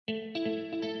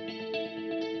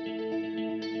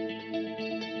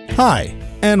Hi,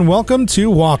 and welcome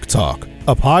to Walk Talk,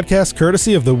 a podcast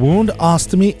courtesy of the Wound,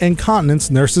 Ostomy, and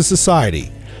Continence Nurses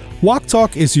Society. Walk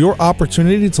Talk is your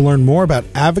opportunity to learn more about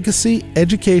advocacy,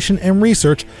 education, and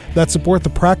research that support the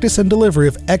practice and delivery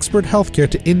of expert healthcare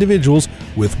to individuals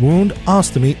with wound,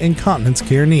 ostomy, and continence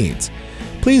care needs.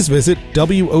 Please visit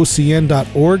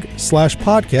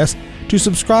wocn.org/podcast to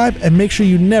subscribe and make sure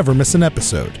you never miss an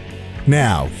episode.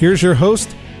 Now, here's your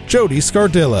host, Jody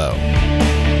Scardillo.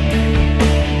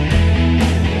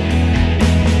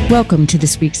 Welcome to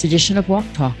this week's edition of Walk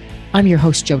Talk. I'm your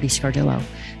host, Jody Scardillo.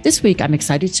 This week, I'm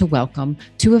excited to welcome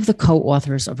two of the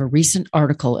co-authors of a recent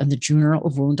article in the Journal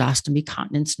of Wound Ostomy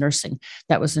Continence Nursing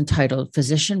that was entitled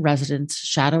Physician Residents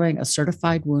Shadowing a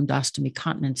Certified Wound Ostomy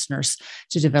Continence Nurse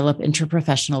to Develop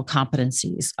Interprofessional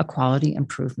Competencies, a Quality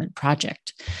Improvement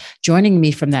Project. Joining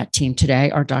me from that team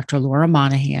today are Dr. Laura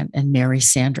Monahan and Mary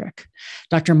Sandrick.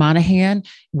 Dr. Monahan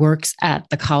works at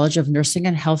the College of Nursing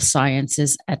and Health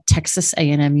Sciences at Texas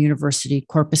A&M University,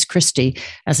 Corpus Christi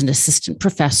as an assistant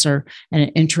professor and an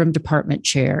interim department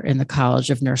chair in the College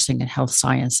of Nursing and Health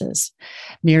Sciences.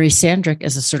 Mary Sandrick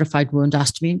is a certified wound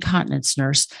ostomy and continence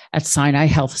nurse at Sinai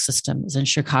Health Systems in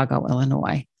Chicago,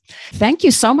 Illinois. Thank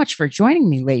you so much for joining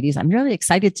me, ladies. I'm really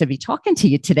excited to be talking to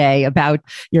you today about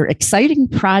your exciting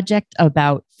project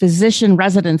about physician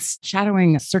residents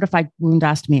shadowing a certified wound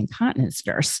ostomy and continence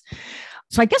nurse.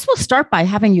 So I guess we'll start by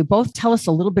having you both tell us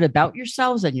a little bit about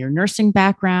yourselves and your nursing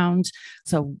background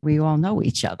so we all know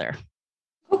each other.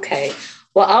 Okay,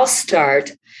 well, I'll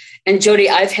start. And Jody,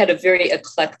 I've had a very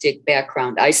eclectic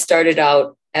background. I started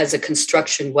out as a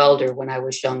construction welder when I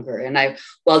was younger, and I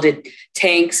welded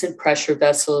tanks and pressure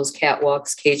vessels,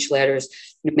 catwalks, cage ladders,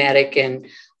 pneumatic and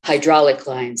hydraulic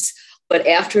lines. But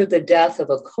after the death of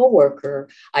a coworker,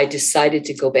 I decided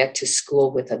to go back to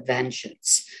school with a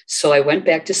vengeance. So I went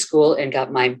back to school and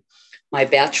got my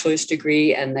bachelor's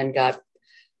degree and then got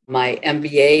my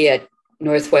MBA at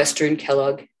Northwestern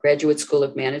Kellogg Graduate School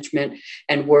of Management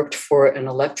and worked for an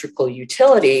electrical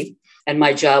utility. And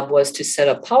my job was to set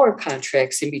up power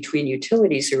contracts in between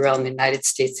utilities around the United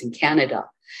States and Canada.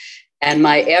 And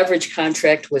my average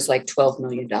contract was like $12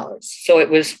 million. So it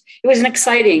was an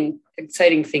exciting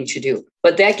thing to do.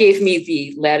 But that gave me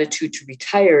the latitude to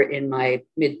retire in my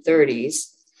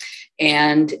mid-30s.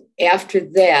 And after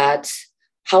that,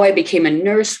 how I became a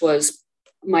nurse was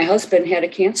my husband had a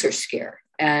cancer scare.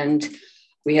 And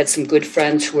we had some good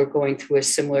friends who were going through a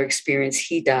similar experience.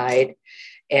 He died.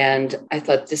 And I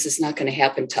thought, this is not going to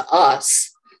happen to us.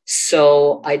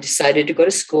 So I decided to go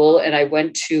to school, and I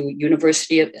went to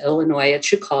University of Illinois at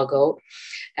Chicago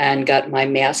and got my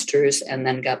master's and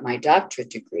then got my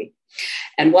doctorate degree.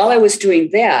 And while I was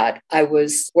doing that, I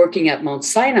was working at Mount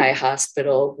Sinai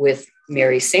Hospital with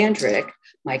Mary Sandrick,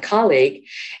 my colleague,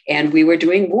 and we were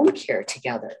doing wound care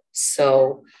together.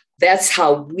 So that's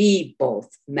how we both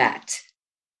met.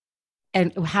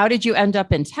 And how did you end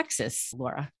up in Texas,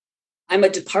 Laura? I'm a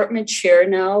department chair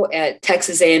now at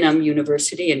Texas A&M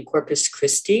University in Corpus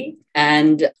Christi,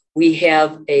 and we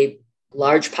have a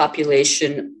large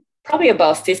population, probably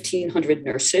about 1,500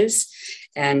 nurses.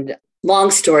 And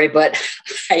long story, but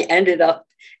I ended up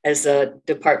as a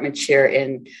department chair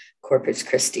in Corpus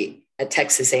Christi at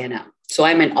Texas A&M. So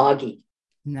I'm an Augie.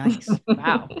 Nice.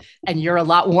 Wow. And you're a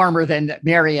lot warmer than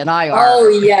Mary and I are. Oh,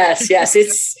 yes.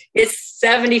 It's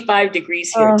 75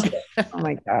 degrees here today. Oh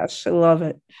my gosh. I love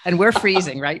it. And we're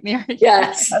freezing, right, Mary?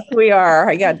 Yes. Yes, we are.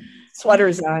 I got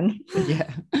sweaters on.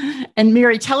 Yeah. And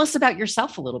Mary, tell us about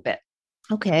yourself a little bit.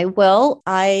 Okay. Well,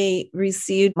 I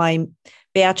received my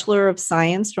Bachelor of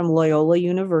Science from Loyola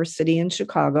University in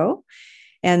Chicago.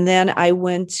 And then I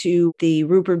went to the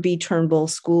Rupert B. Turnbull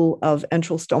School of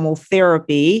Enteral Stomal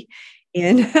Therapy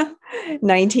in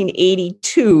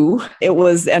 1982. It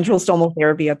was enteral stomal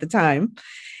therapy at the time.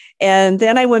 And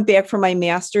then I went back for my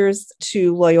master's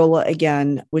to Loyola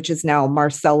again, which is now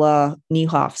Marcella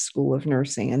Niehoff School of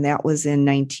Nursing. And that was in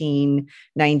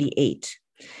 1998.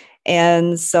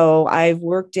 And so I've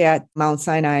worked at Mount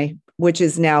Sinai, which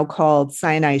is now called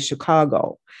Sinai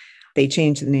Chicago. They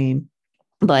changed the name,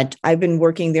 but I've been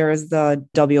working there as the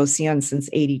WOCN since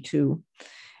 82.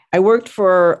 I worked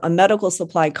for a medical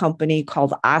supply company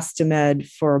called Ostomed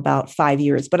for about 5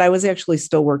 years, but I was actually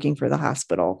still working for the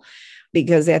hospital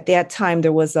because at that time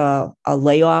there was a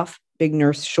layoff, big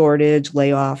nurse shortage,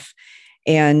 layoff.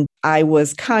 And I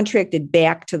was contracted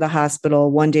back to the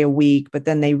hospital 1 day a week, but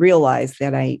then they realized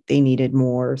that they needed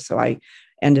more. So I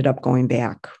ended up going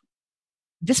back.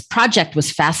 This project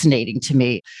was fascinating to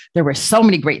me. There were so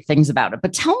many great things about it,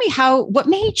 but tell me what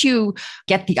made you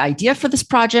get the idea for this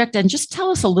project, and just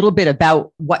tell us a little bit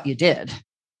about what you did.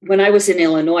 when I was in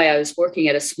Illinois, I was working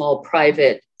at a small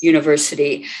private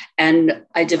university, and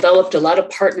I developed a lot of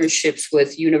partnerships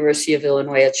with University of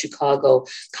Illinois at Chicago,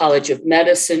 College of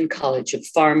Medicine, College of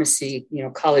Pharmacy,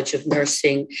 College of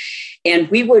Nursing. And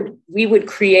we would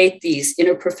create these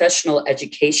interprofessional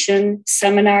education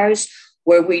seminars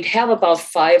where we'd have about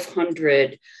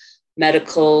 500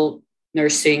 medical,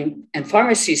 nursing, and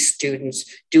pharmacy students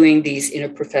doing these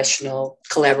interprofessional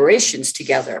collaborations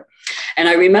together. And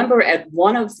I remember at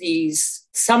one of these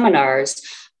seminars,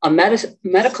 a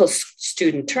medical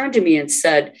student turned to me and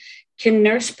said, "Can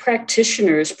nurse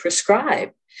practitioners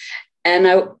prescribe?" And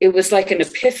it was like an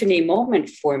epiphany moment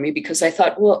for me, because I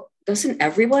thought, well, doesn't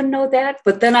everyone know that?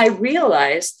 But then I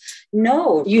realized,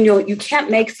 no, you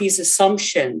can't make these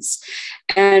assumptions.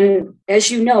 And as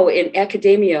you know, in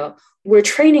academia, we're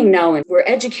training now and we're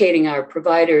educating our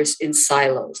providers in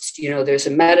silos. There's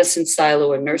a medicine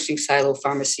silo, a nursing silo,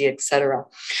 pharmacy, et cetera.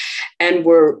 And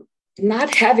we're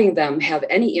not having them have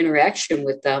any interaction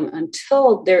with them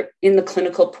until they're in the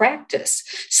clinical practice.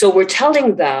 So we're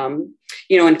telling them,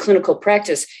 in clinical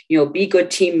practice, be good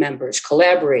team members,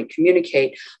 collaborate,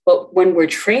 communicate. But when we're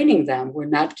training them, we're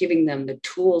not giving them the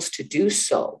tools to do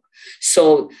so.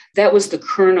 So that was the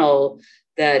kernel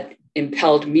that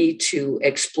impelled me to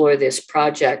explore this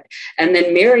project. And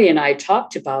then Mary and I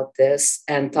talked about this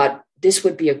and thought this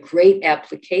would be a great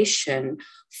application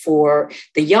for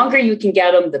the younger you can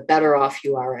get them, the better off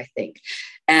you are, I think.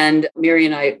 And Mary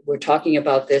and I were talking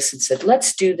about this and said,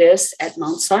 let's do this at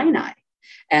Mount Sinai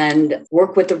and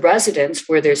work with the residents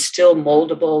where they're still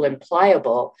moldable and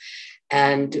pliable.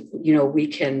 And, we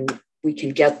can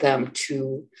get them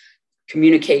to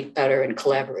communicate better and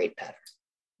collaborate better.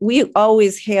 We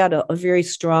always had a very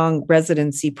strong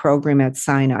residency program at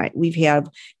Sinai. We've had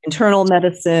internal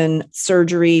medicine,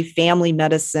 surgery, family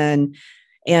medicine,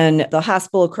 and the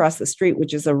hospital across the street,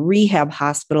 which is a rehab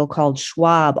hospital called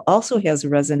Schwab, also has a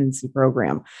residency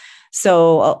program.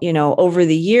 So, over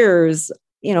the years,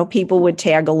 people would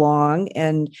tag along.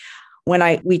 And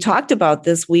when we talked about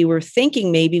this, we were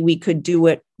thinking maybe we could do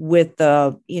it with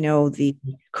the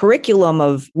curriculum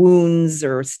of wounds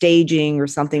or staging or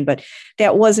something, but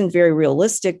that wasn't very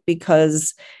realistic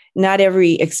because not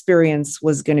every experience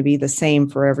was going to be the same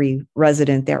for every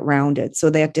resident that rounded.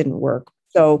 So that didn't work.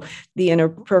 So the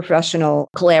interprofessional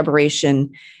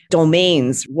collaboration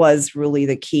domains was really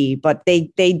the key, but they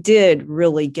did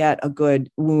really get a good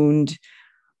wound,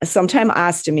 sometime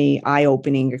ostomy,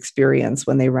 eye-opening experience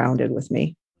when they rounded with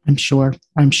me. I'm sure.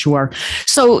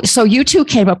 So you two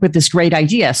came up with this great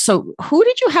idea. So who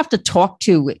did you have to talk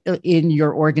to in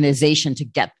your organization to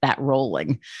get that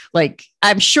rolling? Like,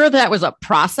 I'm sure that was a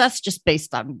process just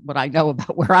based on what I know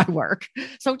about where I work.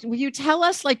 So will you tell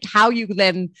us how you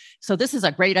then, so this is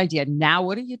a great idea. Now,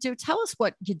 what do you do? Tell us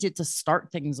what you did to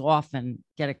start things off and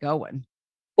get it going.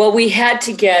 Well, we had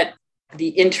to get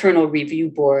the internal review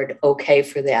board okay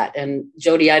for that. And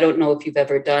Jody, I don't know if you've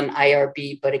ever done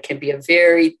IRB, but it can be a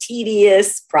very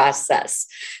tedious process.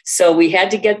 So we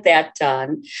had to get that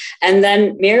done. And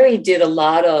then Mary did a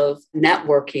lot of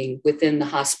networking within the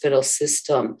hospital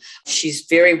system. She's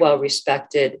very well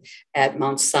respected at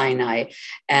Mount Sinai,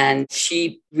 and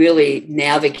she really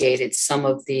navigated some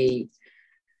of the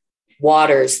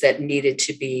waters that needed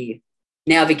to be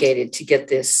navigated to get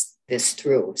this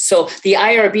through. So the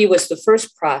IRB was the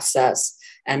first process,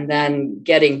 and then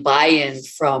getting buy-in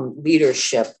from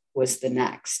leadership was the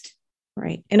next.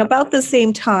 Right. And about the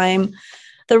same time,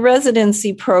 the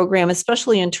residency program,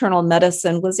 especially internal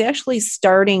medicine, was actually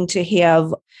starting to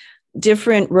have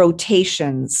different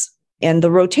rotations. And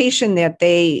the rotation that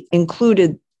they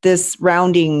included this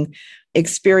rounding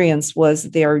experience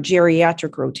was their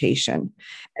geriatric rotation.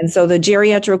 And so the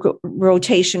geriatric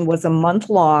rotation was a month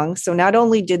long. So not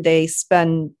only did they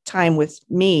spend time with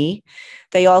me,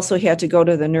 they also had to go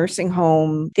to the nursing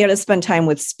home. They had to spend time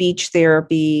with speech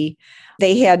therapy.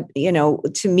 They had,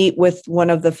 to meet with one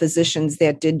of the physicians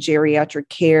that did geriatric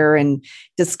care and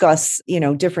discuss,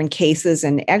 different cases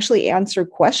and actually answer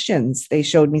questions. They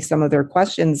showed me some of their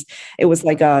questions. It was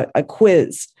like a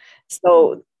quiz.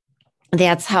 So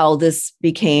that's how this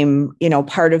became,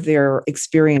 part of their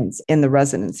experience in the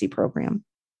residency program.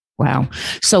 Wow.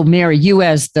 So Mary, you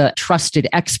as the trusted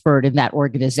expert in that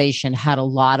organization had a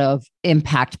lot of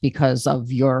impact because of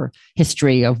your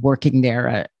history of working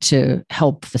there to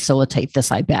help facilitate this,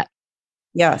 I bet.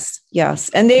 Yes.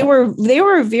 And they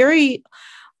were very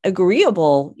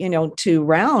agreeable, to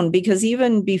round, because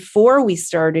even before we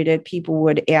started it, people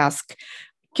would ask,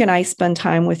 can I spend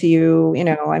time with you?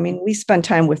 We spend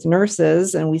time with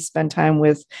nurses and we spend time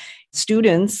with,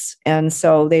 students. And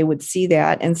so they would see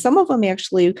that. And some of them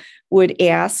actually would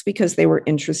ask because they were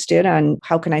interested on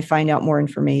how can I find out more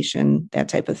information, that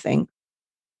type of thing.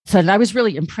 So I was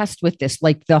really impressed with this,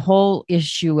 like the whole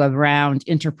issue around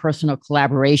interpersonal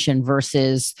collaboration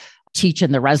versus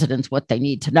teaching the residents what they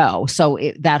need to know. So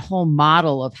that whole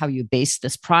model of how you based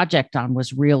this project on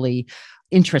was really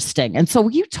interesting. And so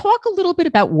will you talk a little bit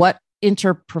about what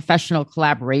interprofessional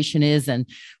collaboration is and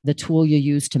the tool you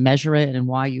use to measure it and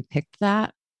why you picked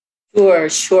that?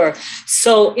 Sure.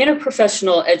 So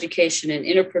interprofessional education and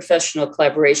interprofessional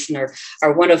collaboration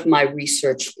are one of my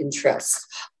research interests.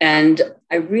 And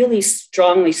I really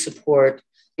strongly support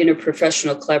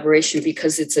interprofessional collaboration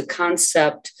because it's a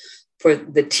concept for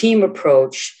the team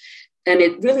approach, and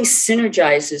it really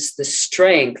synergizes the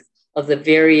strength of the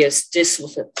various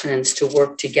disciplines to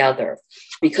work together,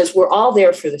 because we're all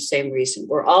there for the same reason.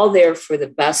 We're all there for the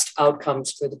best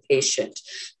outcomes for the patient.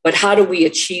 But how do we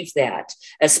achieve that,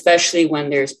 especially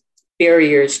when there's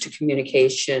barriers to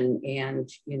communication and,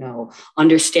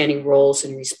 understanding roles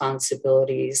and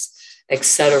responsibilities, et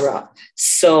cetera.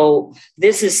 So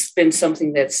this has been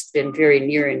something that's been very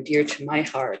near and dear to my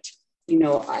heart.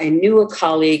 I knew a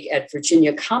colleague at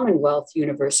Virginia Commonwealth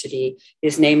University.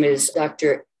 His name is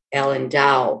Dr. Alan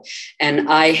Dow. And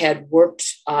I had worked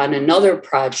on another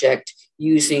project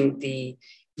using the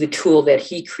tool that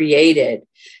he created.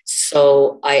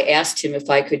 So I asked him if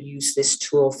I could use this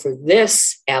tool for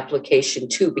this application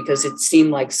too, because it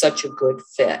seemed like such a good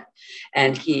fit.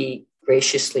 And he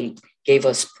graciously gave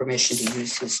us permission to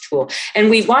use his tool.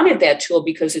 And we wanted that tool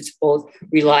because it's both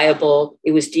reliable.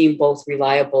 It was deemed both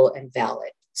reliable and valid.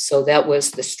 So that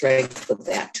was the strength of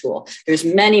that tool. There's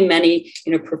many, many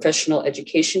interprofessional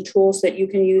education tools that you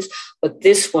can use, but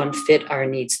this one fit our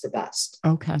needs the best.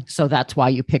 Okay. So that's why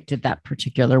you picked it, that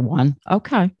particular one.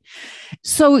 Okay.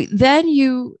 So then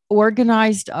you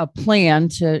organized a plan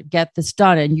to get this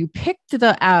done, and you picked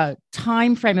the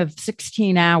time frame of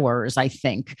 16 hours, I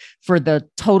think, for the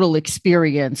total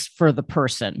experience for the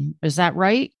person. Is that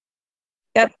right?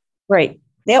 Yep. Right.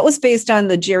 That was based on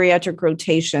the geriatric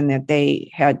rotation that they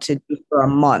had to do for a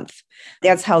month.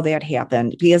 That's how that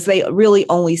happened, because they really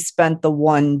only spent the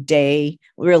one day,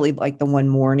 really like the one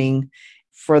morning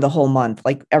for the whole month,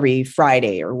 like every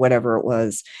Friday or whatever it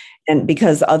was. And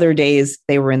because other days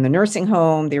they were in the nursing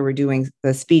home, they were doing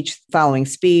the speech, following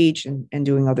speech and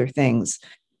doing other things.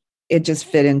 It just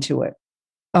fit into it.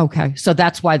 Okay. So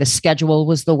that's why the schedule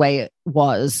was the way it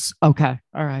was. Okay.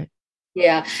 All right.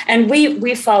 Yeah. And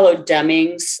we followed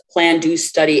Deming's Plan, Do,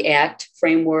 Study, Act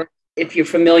framework. If you're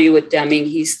familiar with Deming,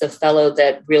 he's the fellow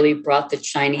that really brought the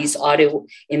Chinese auto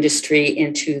industry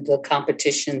into the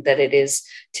competition that it is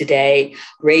today.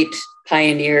 Great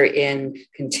pioneer in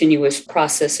continuous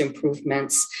process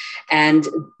improvements. And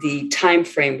the time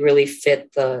frame really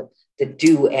fit the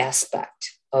do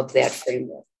aspect of that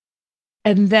framework.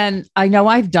 And then I know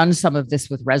I've done some of this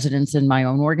with residents in my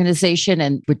own organization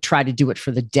and would try to do it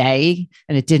for the day.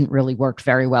 And it didn't really work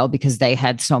very well because they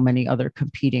had so many other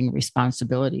competing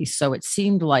responsibilities. So it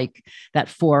seemed like that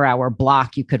 4-hour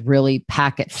block, you could really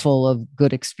pack it full of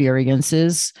good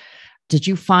experiences. Did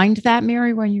you find that,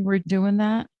 Mary, when you were doing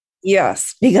that?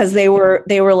 Yes, because they were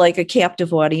like a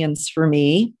captive audience for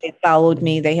me. They followed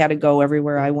me. They had to go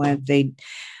everywhere I went. They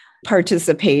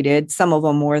participated, some of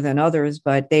them more than others,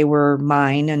 but they were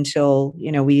mine until,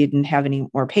 we didn't have any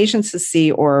more patients to see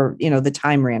or, the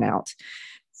time ran out.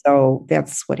 So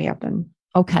that's what happened.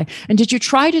 Okay. And did you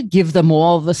try to give them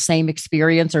all the same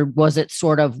experience, or was it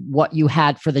sort of what you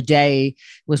had for the day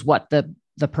was what the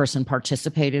person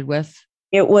participated with?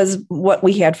 It was what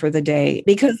we had for the day,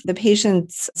 because the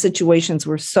patients' situations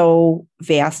were so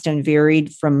vast and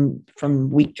varied from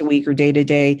week to week or day to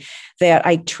day that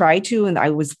I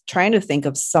was trying to think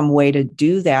of some way to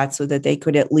do that so that they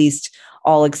could at least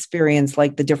all experience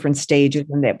like the different stages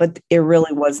in that. But it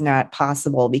really was not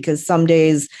possible, because some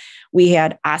days we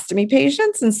had ostomy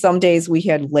patients and some days we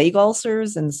had leg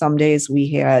ulcers and some days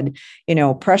we had,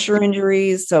 pressure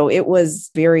injuries. So it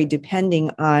was very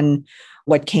depending on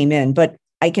what came in. But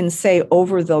I can say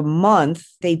over the month,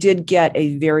 they did get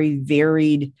a very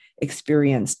varied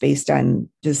experience based on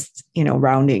just,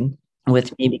 rounding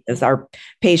with me, because our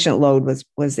patient load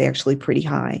was actually pretty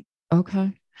high.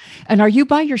 Okay. And are you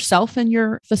by yourself in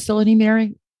your facility,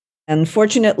 Mary?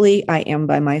 Unfortunately, I am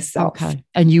by myself. Okay.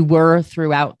 And you were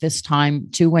throughout this time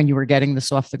too, when you were getting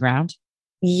this off the ground?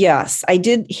 Yes, I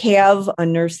did have a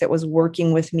nurse that was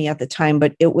working with me at the time,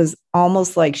 but it was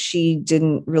almost like she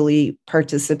didn't really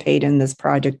participate in this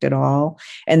project at all.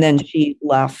 And then she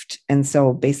left. And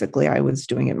so basically I was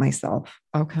doing it myself.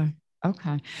 Okay.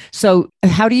 Okay. So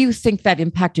how do you think that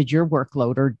impacted your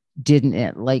workload, or didn't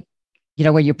it? Like,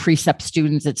 when you precept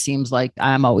students, it seems like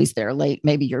I'm always there late.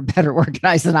 Maybe you're better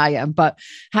organized than I am, but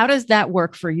how does that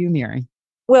work for you, Mary?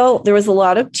 Well, there was a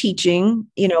lot of teaching,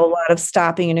 a lot of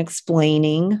stopping and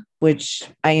explaining, which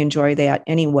I enjoy that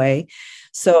anyway.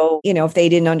 So, if they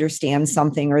didn't understand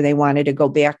something or they wanted to go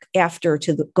back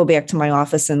go back to my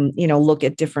office and, look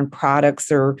at different products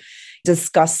or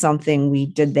discuss something, we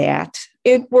did that.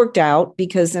 It worked out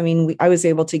because, I was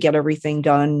able to get everything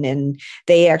done, and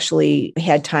they actually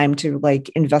had time to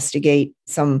investigate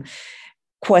some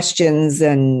questions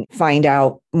and find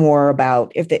out more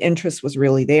about if the interest was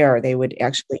really there. They would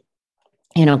actually,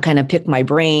 kind of pick my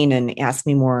brain and ask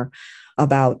me more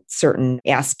about certain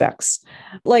aspects.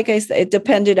 Like I said, it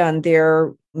depended on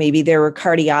maybe they were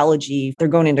cardiology, they're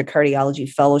going into cardiology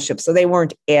fellowship. So they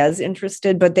weren't as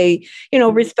interested, but they,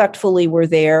 respectfully were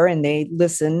there and they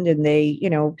listened and they,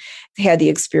 had the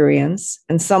experience.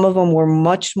 And some of them were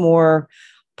much more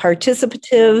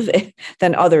participative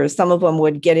than others. Some of them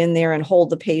would get in there and hold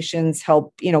the patients,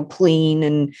 help, clean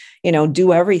and,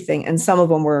 do everything. And some of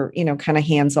them were, kind of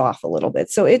hands off a little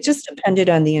bit. So it just depended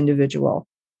on the individual.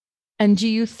 And do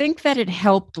you think that it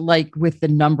helped with the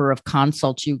number of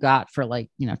consults you got for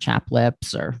chap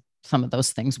lips or some of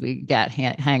those things we get,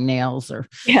 hang nails or,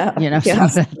 some of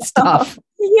that stuff?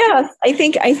 Yes, I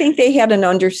think they had an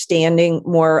understanding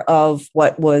more of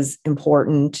what was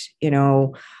important,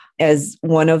 as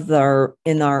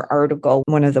in our article,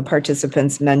 one of the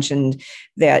participants mentioned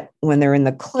that when they're in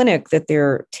the clinic that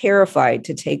they're terrified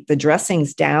to take the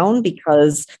dressings down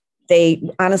because they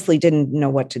honestly didn't know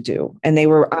what to do. And they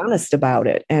were honest about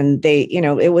it. And they,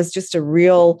 it was just a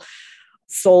real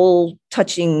soul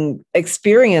touching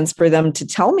experience for them to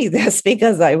tell me this,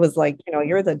 because I was like,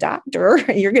 you're the doctor,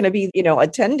 you're going to be,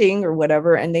 attending or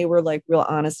whatever. And they were real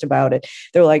honest about it.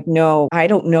 They're like, no, I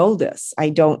don't know this. I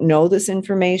don't know this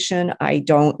information. I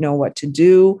don't know what to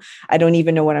do. I don't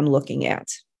even know what I'm looking at.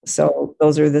 So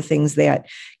those are the things that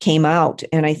came out.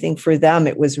 And I think for them,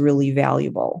 it was really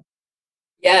valuable.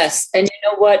 Yes. And you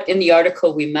know what? In the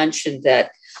article, we mentioned that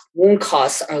wound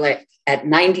costs are at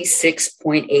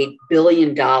 $96.8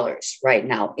 billion right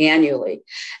now annually.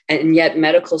 And yet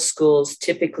medical schools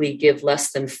typically give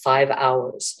less than 5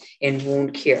 hours in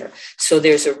wound care. So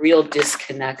there's a real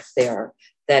disconnect there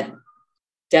that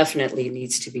definitely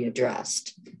needs to be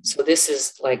addressed. So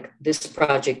this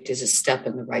project is a step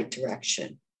in the right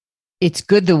direction. It's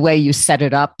good the way you set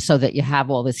it up so that you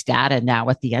have all this data now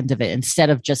at the end of it,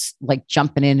 instead of just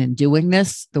jumping in and doing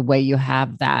this. The way you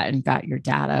have that and got your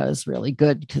data is really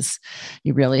good because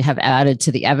you really have added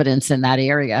to the evidence in that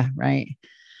area, right?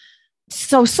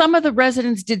 So some of the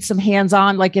residents did some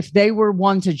hands-on, if they were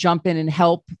one to jump in and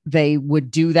help, they would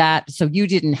do that. So you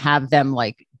didn't have them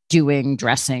doing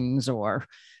dressings or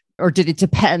did it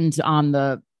depend on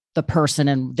the person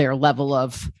and their level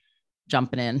of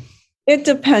jumping in? It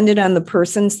depended on the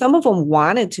person. Some of them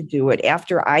wanted to do it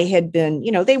after I had been,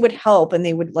 they would help and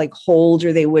they would hold,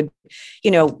 or they would,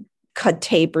 cut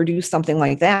tape or do something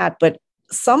like that. But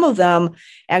some of them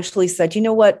actually said, you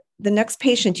know what, the next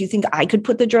patient, do you think I could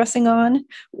put the dressing on?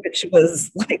 Which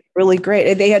was really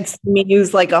great. They had me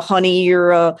use a honey or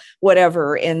a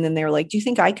whatever. And then they're like, do you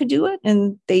think I could do it?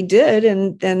 And they did.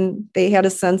 And then they had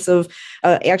a sense of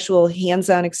actual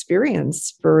hands-on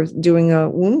experience for doing a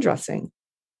wound dressing.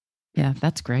 Yeah,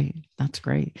 that's great. That's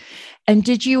great. And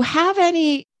did you have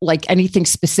anything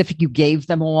specific you gave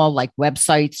them all,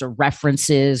 websites or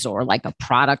references or a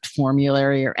product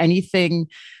formulary or anything?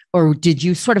 Or did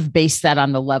you sort of base that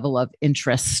on the level of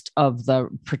interest of the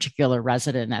particular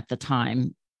resident at the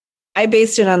time? I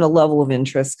based it on the level of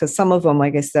interest because some of them,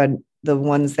 like I said, the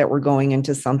ones that were going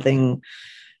into something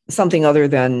other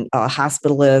than a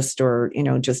hospitalist or,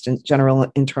 just in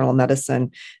general internal medicine,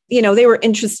 they were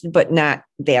interested, but not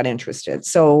that interested.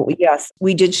 So yes,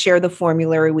 we did share the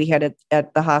formulary we had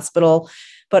at the hospital,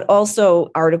 but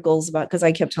also articles about, because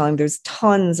I kept telling them there's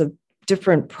tons of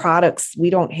different products. We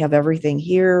don't have everything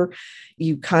here.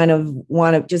 You kind of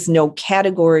want to just know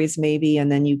categories maybe,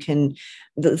 and then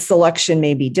the selection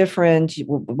may be different,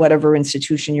 whatever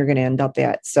institution you're going to end up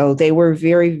at. So they were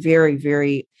very, very,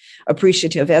 very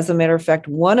appreciative. As a matter of fact,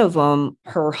 one of them,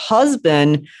 her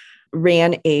husband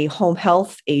ran a home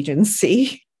health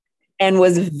agency and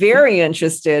was very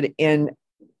interested in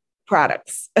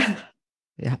products.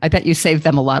 Yeah, I bet you saved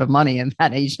them a lot of money in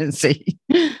that agency.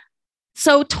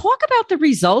 So talk about the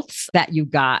results that you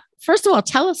got. First of all,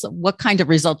 tell us what kind of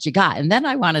results you got. And then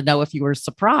I want to know if you were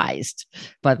surprised.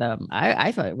 But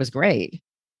I thought it was great.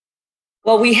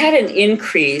 Well, we had an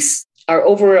increase. Our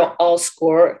overall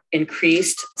score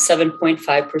increased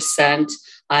 7.5%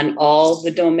 on all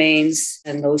the domains.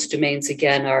 And those domains,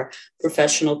 again, are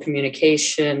professional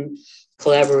communication,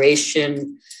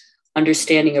 collaboration,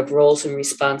 understanding of roles and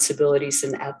responsibilities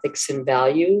and ethics and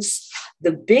values.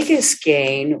 The biggest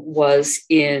gain was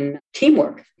in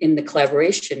teamwork, in the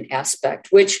collaboration aspect,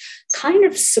 which kind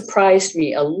of surprised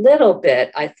me a little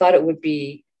bit. I thought it would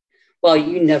be, well,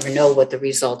 you never know what the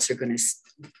results are going to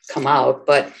come out,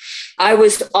 but I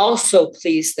was also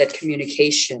pleased that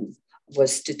communication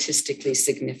was statistically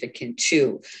significant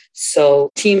too.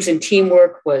 So teams and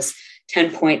teamwork was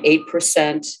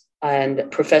 10.8%. And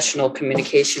professional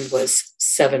communication was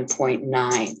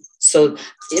 7.9. So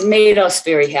it made us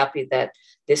very happy that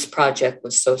this project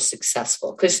was so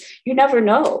successful, because you never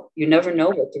know. You never know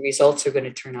what the results are going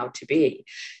to turn out to be.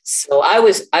 So I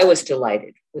was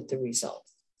delighted with the result.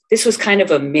 This was kind of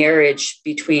a marriage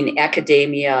between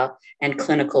academia and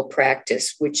clinical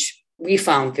practice, which we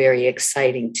found very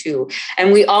exciting too.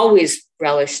 And we always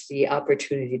relish the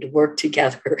opportunity to work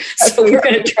together. So we're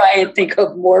going to try and think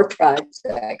of more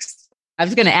projects. I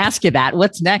was going to ask you that.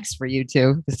 What's next for you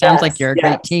two? It sounds like you're a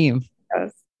great team.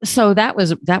 Yes. So that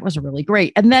was really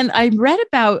great. And then I read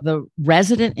about the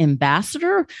resident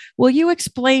ambassador. Will you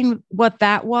explain what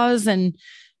that was? And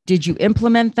did you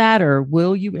implement that, or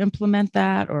will you implement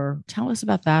that? Or tell us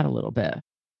about that a little bit.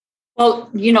 Well,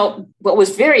 what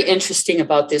was very interesting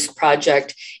about this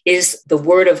project is the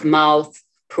word of mouth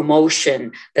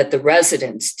promotion that the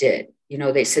residents did.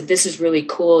 They said, this is really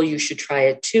cool. You should try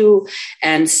it too.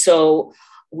 And so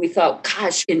we thought,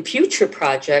 gosh, in future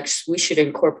projects, we should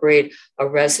incorporate a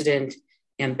resident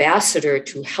ambassador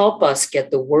to help us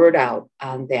get the word out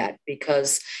on that,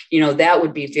 because, that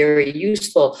would be very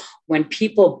useful when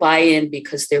people buy in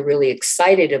because they're really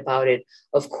excited about it.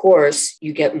 Of course,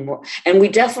 you get more. And we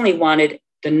definitely wanted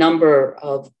the number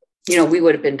of, we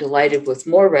would have been delighted with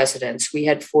more residents. We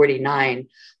had 49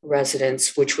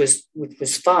 residents, which was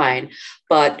fine.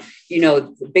 But,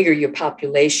 the bigger your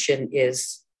population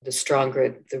is, the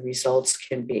stronger the results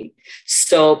can be.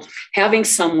 So having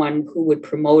someone who would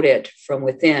promote it from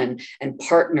within and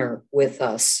partner with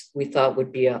us, we thought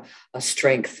would be a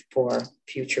strength for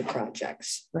future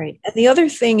projects. Right. And the other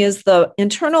thing is the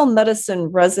internal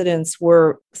medicine residents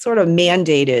were sort of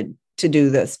mandated to do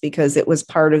this because it was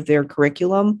part of their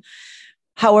curriculum.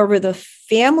 However, the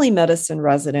family medicine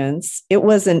residents, it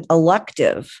was an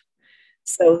elective.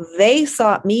 So they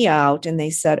sought me out and they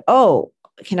said, oh,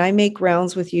 can I make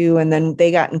rounds with you? And then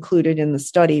they got included in the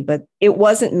study, but it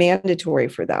wasn't mandatory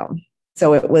for them.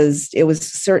 So it was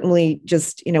certainly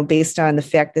just, based on the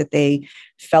fact that they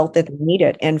felt that they need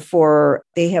it. And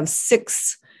they have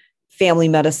 6 family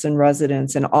medicine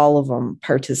residents and all of them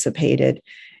participated.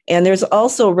 And there's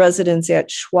also residents at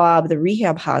Schwab, the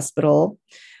rehab hospital.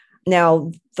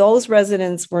 Now, those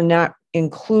residents were not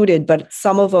included, but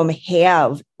some of them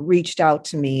have reached out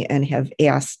to me and have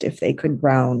asked if they could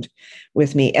round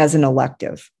with me as an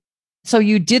elective. So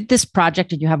you did this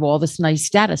project and you have all this nice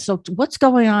data. So what's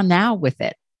going on now with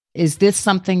it? Is this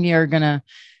something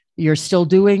you're still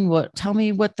doing? Tell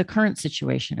me what the current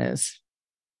situation is.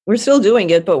 We're still doing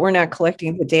it, but we're not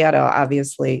collecting the data,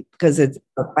 obviously, because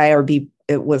IRB,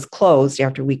 it was closed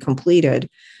after we completed.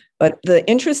 But the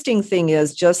interesting thing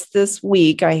is, just this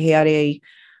week, I had a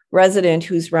resident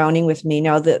who's rounding with me.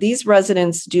 Now, these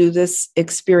residents do this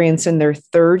experience in their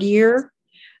 3rd year.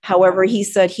 However,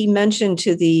 he mentioned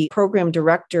to the program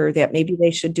director that maybe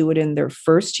they should do it in their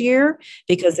 1st year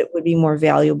because it would be more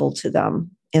valuable to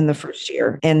them in the 1st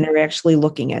year. And they're actually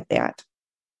looking at that.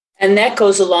 And that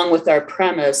goes along with our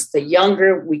premise. The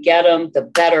younger we get them, the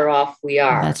better off we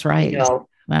are. That's right.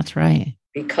 That's right.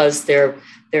 Because they're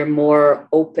more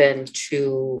open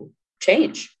to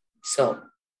change. So.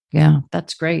 Yeah,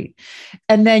 that's great.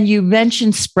 And then you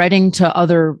mentioned spreading to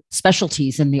other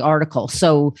specialties in the article.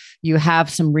 So you have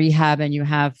some rehab and you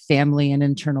have family and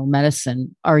internal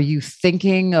medicine. Are you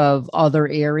thinking of other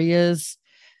areas?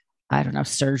 I don't know,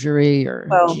 surgery or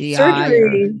GI?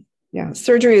 Surgery. Yeah,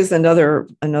 surgery is another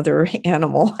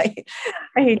animal. I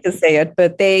hate to say it,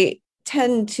 but they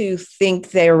tend to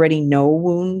think they already know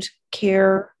wound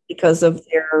care because of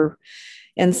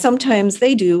and sometimes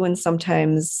they do. And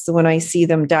sometimes when I see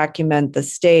them document the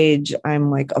stage, I'm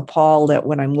like appalled at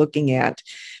what I'm looking at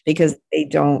because they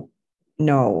don't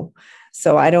know.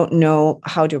 So I don't know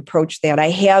how to approach that. I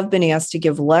have been asked to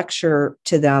give lecture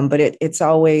to them, but it's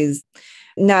always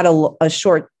not a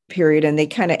short period and they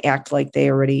kind of act like they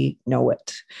already know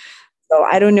it. So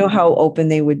I don't know how open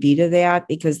they would be to that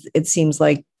because it seems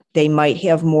like they might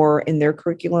have more in their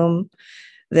curriculum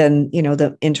than,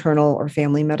 the internal or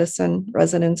family medicine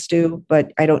residents do,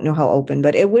 but I don't know how open,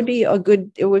 but it would be a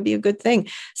good thing.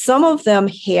 Some of them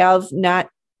have not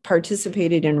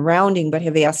participated in rounding, but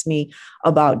have asked me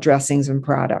about dressings and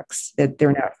products that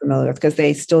they're not familiar with because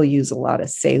they still use a lot of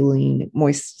saline,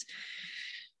 moist.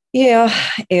 Yeah.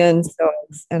 And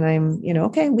I'm,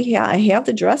 okay, I have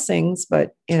the dressings,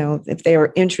 but if they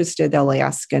are interested, they'll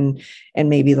ask and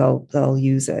maybe they'll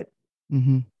use it.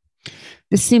 Mm-hmm.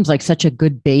 This seems like such a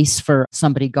good base for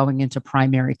somebody going into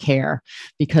primary care,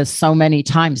 because so many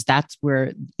times that's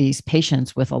where these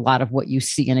patients with a lot of what you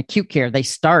see in acute care, they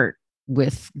start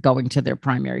with going to their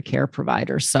primary care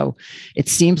provider. So it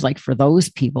seems like for those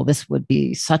people, this would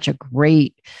be such a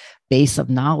great base of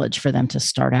knowledge for them to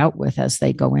start out with as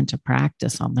they go into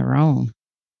practice on their own.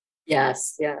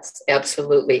 Yes,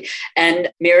 absolutely.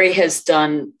 And Mary has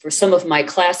done, for some of my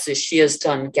classes, she has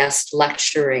done guest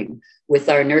lecturing with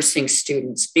our nursing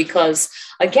students because,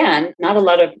 again, not a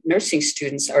lot of nursing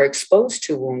students are exposed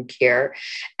to wound care,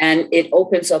 and it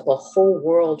opens up a whole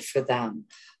world for them.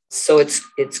 So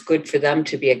it's good for them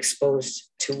to be exposed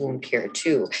to wound care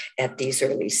too at these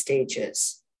early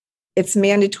stages. It's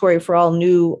mandatory for all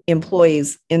new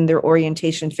employees in their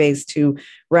orientation phase to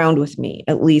round with me,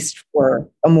 at least for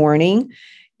a morning.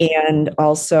 And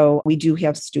also we do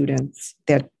have students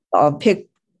that pick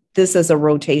this as a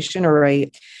rotation or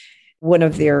one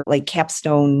of their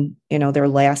capstone, their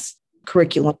last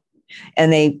curriculum,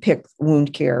 and they pick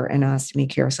wound care and ostomy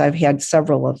care. So I've had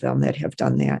several of them that have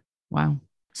done that. Wow.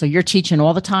 So you're teaching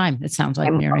all the time, it sounds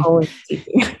like, Mary. I'm always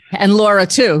teaching. And Laura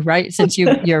too, right? Since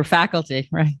you're faculty,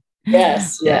 right?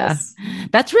 Yes. Yeah.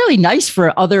 That's really nice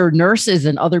for other nurses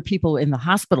and other people in the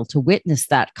hospital to witness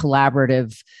that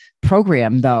collaborative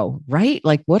program, though, right?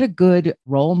 Like, what a good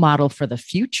role model for the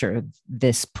future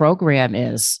this program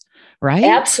is, right?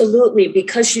 Absolutely.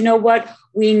 Because you know what?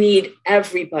 We need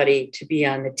everybody to be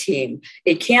on the team.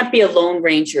 It can't be a Lone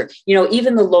Ranger.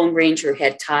 Even the Lone Ranger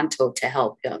had Tonto to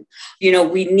help him.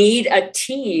 We need a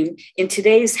team. In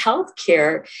today's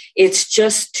healthcare, it's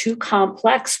just too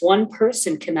complex. One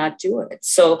person cannot do it.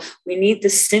 So we need the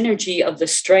synergy of the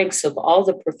strengths of all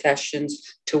the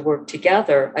professions to work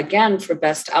together, again, for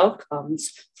best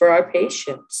outcomes for our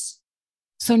patients.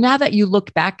 So now that you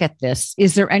look back at this,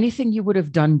 is there anything you would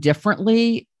have done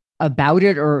differently about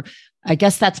it? Or I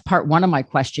guess that's part one of my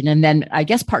question. And then I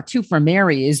guess part two for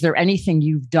Mary, is there anything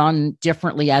you've done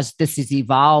differently as this has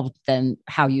evolved than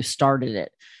how you started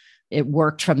it? It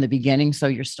worked from the beginning, so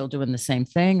you're still doing the same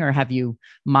thing, or have you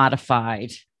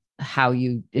modified how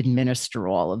you administer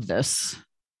all of this?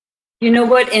 You know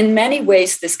what? In many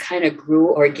ways, this kind of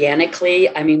grew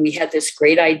organically. I mean, we had this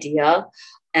great idea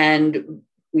and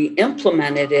we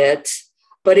implemented it,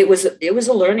 but it was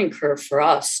a learning curve for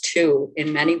us too,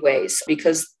 in many ways,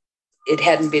 because it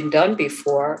hadn't been done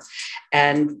before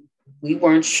and we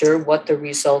weren't sure what the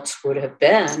results would have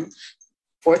been.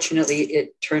 Fortunately,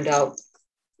 it turned out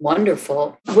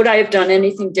wonderful. Would I have done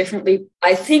anything differently?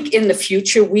 I think in the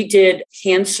future, we did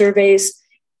hand surveys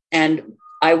and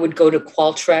I would go to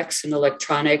Qualtrics, an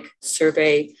electronic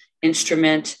survey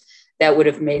instrument that would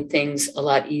have made things a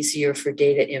lot easier for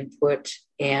data input.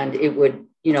 And it would,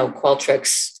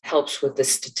 Qualtrics helps with the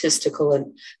statistical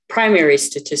and primary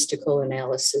statistical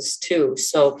analysis too.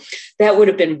 So that would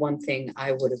have been one thing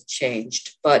I would have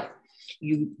changed, but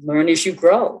you learn as you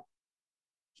grow.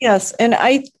 Yes. And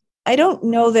I don't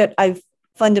know that I've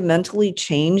fundamentally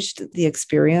changed the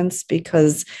experience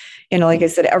because, like I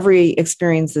said, every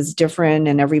experience is different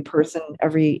and every person,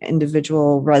 every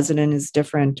individual resident is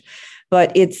different.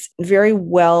 But it's very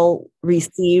well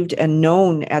received and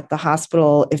known at the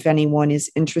hospital. If anyone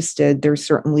is interested, they're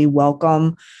certainly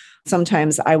welcome.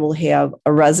 Sometimes I will have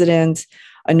a resident,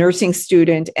 a nursing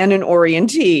student, and an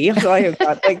orientee. So I have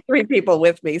got 3 people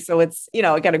with me. So it's,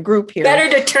 I got a group here. Better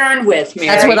to turn with, Mary.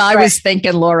 That's what I was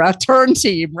thinking, Laura. Turn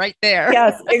team right there.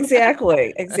 Yes,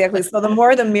 exactly. So the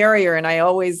more the merrier. And I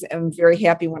always am very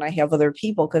happy when I have other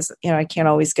people because, I can't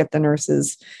always get the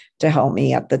nurses to help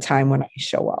me at the time when I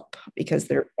show up because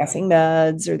they're passing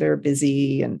meds or they're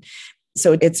busy. And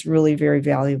so it's really very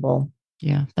valuable.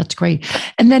 Yeah, that's great.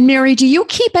 And then Mary, do you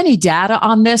keep any data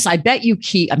on this? I bet you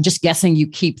keep, I'm just guessing you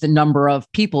keep the number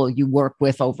of people you work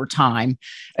with over time.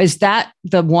 Is that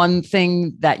the one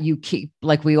thing that you keep,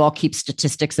 like we all keep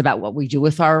statistics about what we do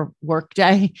with our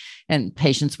workday and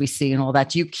patients we see and all that?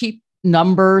 Do you keep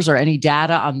numbers or any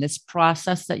data on this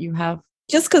process that you have?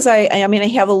 Just because I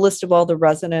have a list of all the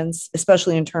residents,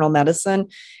 especially internal medicine.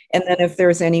 And then if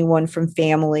there's anyone from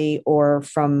family or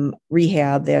from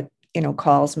rehab that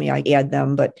calls me, I add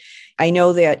them, but I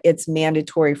know that it's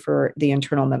mandatory for the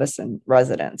internal medicine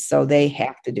residents, so they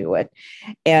have to do it.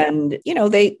 And,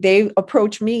 they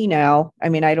approach me now. I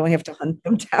mean, I don't have to hunt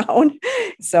them down.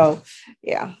 So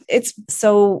yeah, it's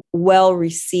so well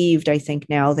received, I think,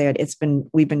 now that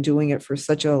we've been doing it for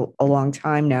such a long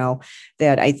time now,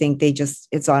 that I think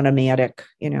it's automatic,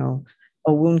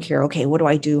 a wound care. Okay, what do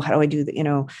I do? How do I do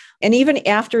that? And even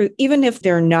if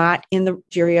they're not in the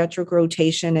geriatric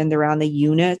rotation and they're on the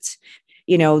unit,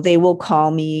 they will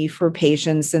call me for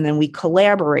patients, and then we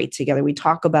collaborate together. We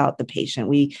talk about the patient.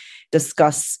 We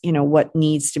discuss, what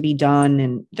needs to be done,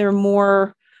 and they're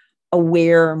more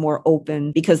aware, more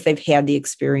open because they've had the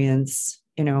experience,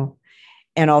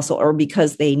 and also, or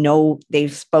because they know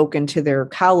they've spoken to their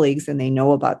colleagues and they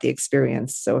know about the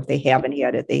experience. So if they haven't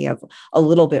had it, they have a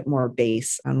little bit more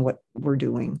base on what we're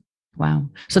doing. Wow.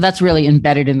 So that's really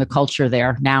embedded in the culture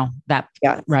there now,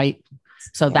 right?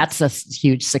 So that's a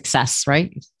huge success,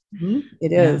 right? Mm-hmm.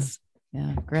 It is.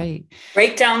 Yeah. Great.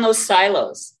 Break down those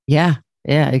silos. Yeah.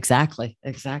 Yeah, exactly.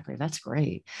 That's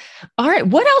great. All right.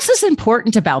 What else is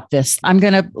important about this? I'm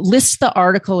going to list the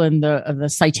article and the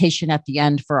citation at the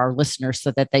end for our listeners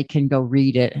so that they can go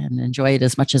read it and enjoy it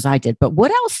as much as I did. But what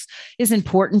else is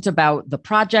important about the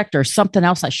project, or something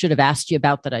else I should have asked you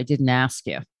about that I didn't ask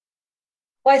you?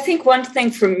 Well, I think one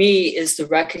thing for me is the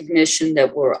recognition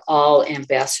that we're all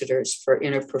ambassadors for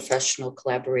interprofessional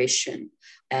collaboration.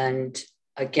 And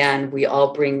again, we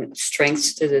all bring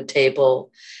strengths to the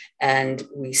table, and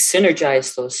we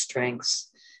synergize those strengths.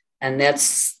 And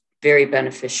that's very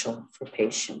beneficial for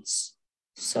patients.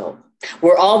 So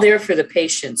we're all there for the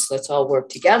patients. Let's all work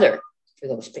together for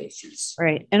those patients.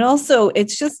 Right. And also,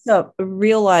 it's just to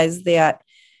realize that,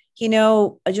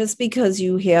 just because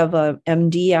you have a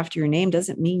MD after your name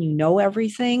doesn't mean you know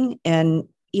everything. And,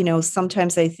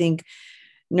 sometimes I think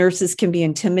nurses can be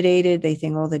intimidated. They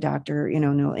think, oh, the doctor,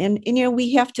 no. And,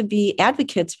 we have to be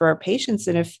advocates for our patients.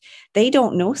 And if they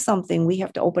don't know something, we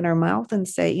have to open our mouth and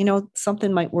say,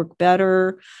 something might work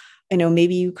better.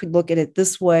 Maybe you could look at it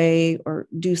this way or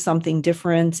do something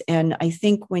different. And I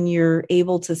think when you're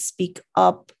able to speak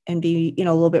up and be, a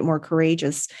little bit more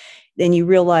courageous, then you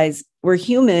realize we're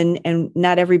human and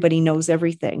not everybody knows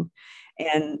everything.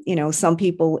 And, some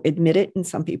people admit it and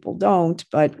some people don't,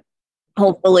 but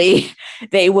hopefully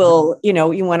they will,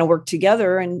 you want to work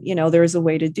together, and, there's a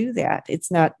way to do that.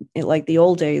 It's not like the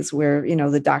old days where,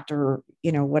 the doctor,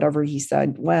 whatever he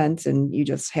said went, and you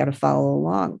just had to follow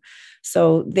along.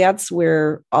 So that's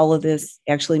where all of this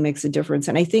actually makes a difference.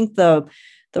 And I think the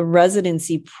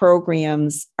residency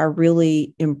programs are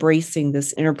really embracing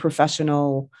this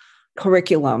interprofessional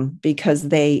curriculum because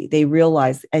they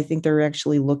realize, I think they're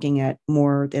actually looking at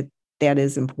more that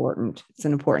is important. It's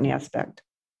an important aspect.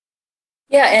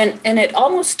 Yeah, and it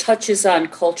almost touches on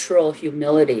cultural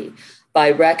humility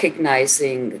by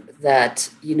recognizing that,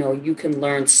 you can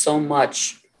learn so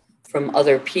much from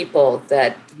other people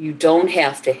that you don't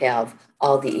have to have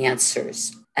all the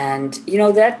answers. And,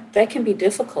 that can be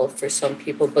difficult for some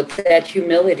people, but that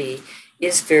humility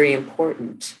is very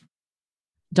important.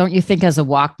 Don't you think as a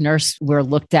walk nurse, we're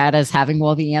looked at as having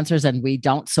all the answers, and we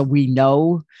don't, so we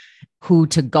know who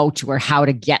to go to or how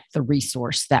to get the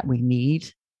resource that we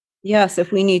need? Yes,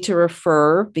 if we need to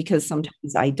refer, because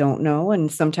sometimes I don't know.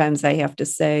 And sometimes I have to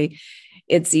say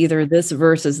it's either this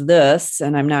versus this,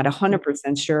 and I'm not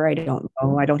 100% sure. I don't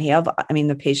know.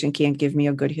 The patient can't give me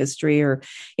a good history or,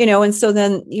 and so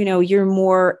then, you're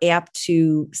more apt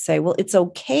to say, well, it's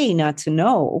okay not to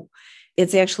know.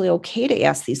 It's actually okay to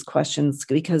ask these questions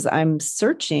because I'm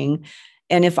searching.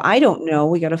 And if I don't know,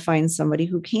 we got to find somebody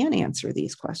who can answer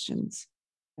these questions.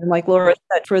 And like Laura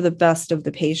said, for the best of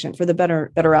the patient, for the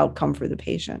better outcome for the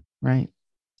patient. Right.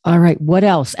 All right. What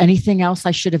else? Anything else I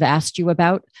should have asked you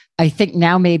about? I think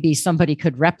now maybe somebody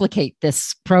could replicate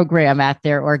this program at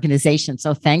their organization.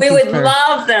 So thank you. We would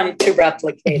love them to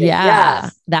replicate it. Yeah,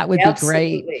 yes, that would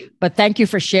absolutely. be great. But thank you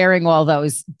for sharing all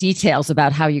those details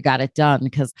about how you got it done,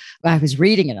 because I was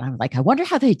reading it and I'm like, I wonder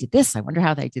how they did this. I wonder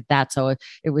how they did that. So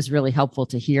it was really helpful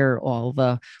to hear all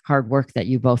the hard work that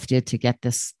you both did to get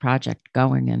this project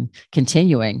going and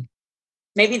continuing.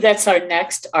 Maybe that's our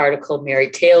next article, Mary.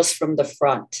 Tales from the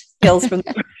Front. Tales from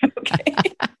the Front. Okay.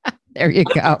 There you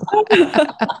go. Okay.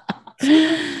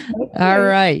 All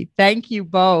right. Thank you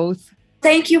both.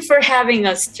 Thank you for having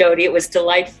us, Jody. It was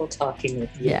delightful talking with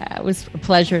you. Yeah, it was a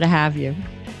pleasure to have you.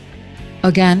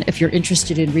 Again, if you're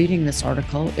interested in reading this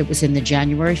article, it was in the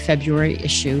January-February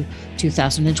issue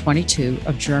 2022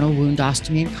 of Journal Wound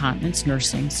Ostomy and Continence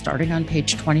Nursing, starting on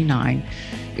page 29.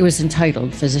 It was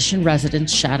entitled Physician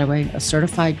Residents Shadowing a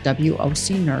Certified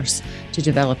WOC Nurse to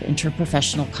Develop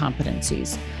Interprofessional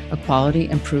Competencies, a Quality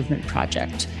Improvement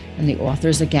Project. And the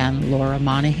authors again, Laura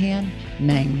Monahan,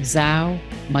 Meng Zhao,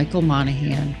 Michael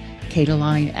Monahan,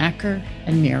 Kateline Acker,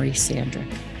 and Mary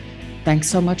Sandrick. Thanks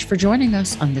so much for joining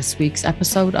us on this week's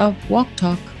episode of Walk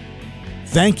Talk.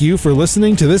 Thank you for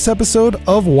listening to this episode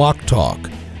of Walk Talk.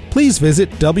 Please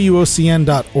visit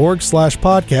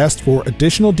wocn.org/podcast for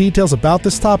additional details about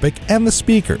this topic and the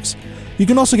speakers. You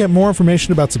can also get more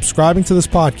information about subscribing to this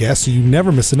podcast so you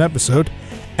never miss an episode,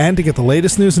 and to get the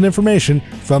latest news and information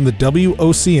from the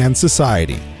WOCN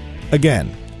Society. Again,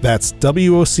 that's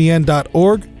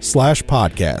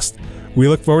wocn.org/podcast. We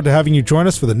look forward to having you join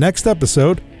us for the next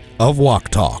episode of Walk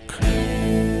Talk.